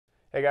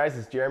Hey guys,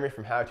 it's Jeremy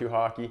from How To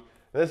Hockey.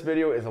 This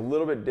video is a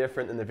little bit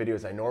different than the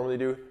videos I normally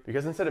do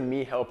because instead of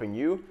me helping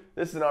you,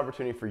 this is an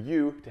opportunity for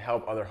you to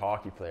help other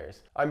hockey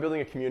players. I'm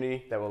building a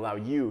community that will allow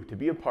you to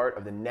be a part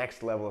of the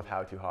next level of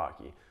How To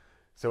Hockey.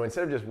 So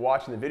instead of just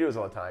watching the videos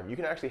all the time, you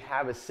can actually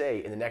have a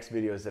say in the next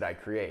videos that I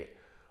create.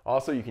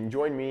 Also, you can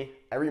join me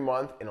every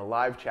month in a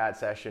live chat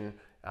session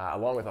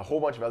along with a whole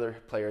bunch of other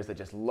players that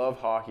just love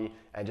hockey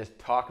and just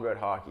talk about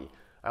hockey.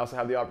 I also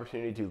have the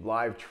opportunity to do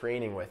live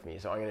training with me.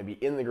 So I'm going to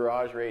be in the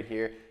garage right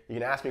here. You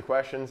can ask me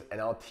questions and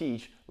I'll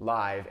teach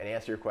live and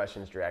answer your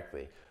questions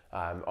directly.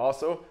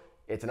 Also,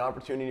 it's an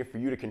opportunity for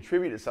you to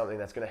contribute to something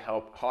that's going to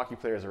help hockey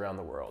players around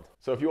the world.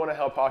 So if you want to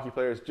help hockey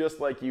players just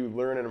like you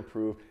learn and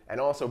improve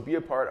and also be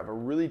a part of a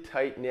really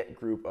tight-knit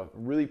group of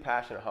really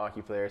passionate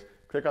hockey players,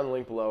 click on the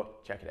link below,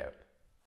 check it out.